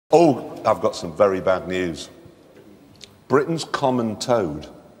Oh, I've got some very bad news. Britain's common toad,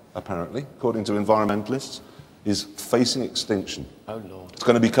 apparently, according to environmentalists, is facing extinction. Oh, Lord. It's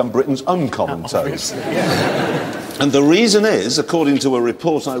going to become Britain's uncommon toad. Yeah. And the reason is, according to a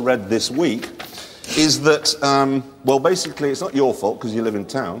report I read this week, is that, well, basically, it's not your fault because you live in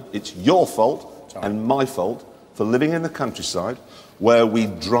town. It's your fault and my fault for living in the countryside where we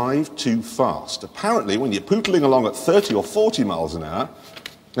drive too fast. Apparently, when you're pootling along at 30 or 40 miles an hour,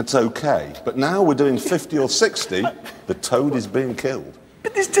 it's okay. But now we're doing 50 or 60, the toad is being killed.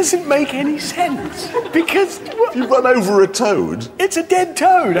 But this doesn't make any sense, because... If you run over a toad... It's a dead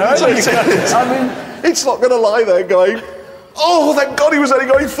toad, I mean, it's not going to lie there going, oh, thank God he was only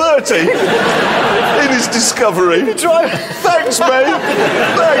going 30 in his discovery. Thanks, mate.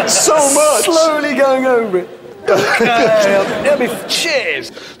 Thanks so much. Slowly going over it. Okay,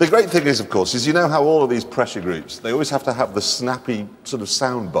 cheers. The great thing is, of course, is you know how all of these pressure groups, they always have to have the snappy sort of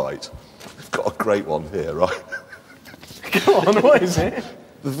sound bite. They've got a great one here, right? Go on, what is it?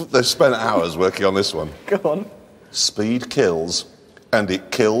 They've spent hours working on this one. Go on. Speed kills, and it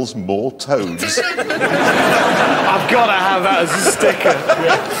kills more toads. I've got to have that as a sticker.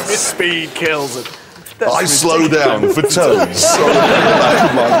 Yeah. Speed kills it. I slow down for toads. On the back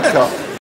of my car.